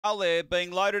There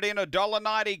being loaded in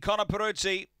 $1.90 Connor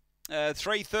Peruzzi,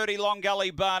 3.30 Long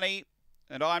Gully Barney,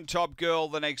 and I'm Top Girl,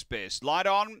 the next best. Light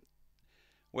on.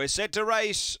 We're set to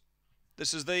race.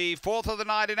 This is the 4th of the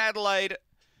night in Adelaide.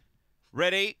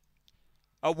 Ready.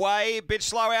 Away, bit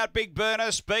slow out, Big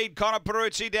Burner. Speed, Connor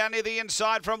Peruzzi down near the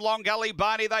inside from Long Gully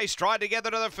Barney. They stride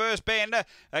together to the first bend.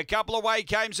 A couple away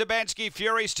came Zabansky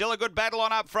Fury. Still a good battle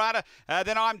on up front.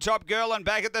 Then I'm Top Girl, and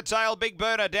back at the tail, Big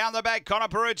Burner. Down the back, Connor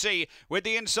Peruzzi with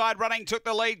the inside running. Took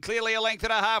the lead clearly a length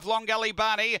and a half, Long Gully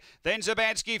Barney. Then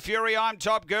Zabansky Fury, I'm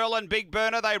Top Girl, and Big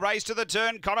Burner. They race to the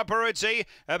turn. Connor Peruzzi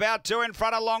about 2 in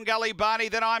front of Long Gully Barney.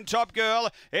 Then I'm Top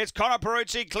Girl. It's Connor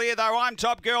Peruzzi clear though. I'm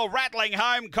Top Girl rattling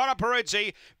home. Connor Peruzzi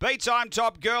beats I'm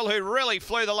Top Girl, who really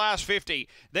flew the last 50.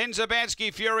 Then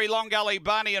Zabansky Fury, Long Gully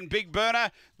Barney and Big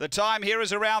Burner. The time here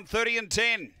is around 30 and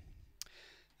 10.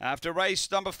 After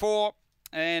race number 4,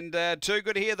 and too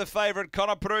good here, the favourite,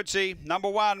 Connor Peruzzi, number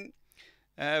 1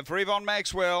 for Yvonne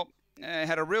Maxwell.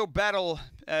 Had a real battle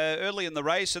early in the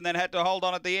race and then had to hold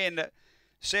on at the end.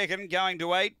 Second, going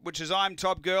to 8, which is I'm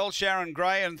Top Girl, Sharon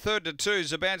Gray, and third to 2,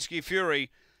 Zabansky Fury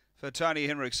for Tony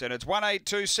Henriksen. It's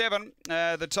 1827,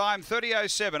 the time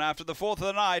 30:07 after the 4th of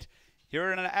the night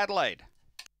here in Adelaide.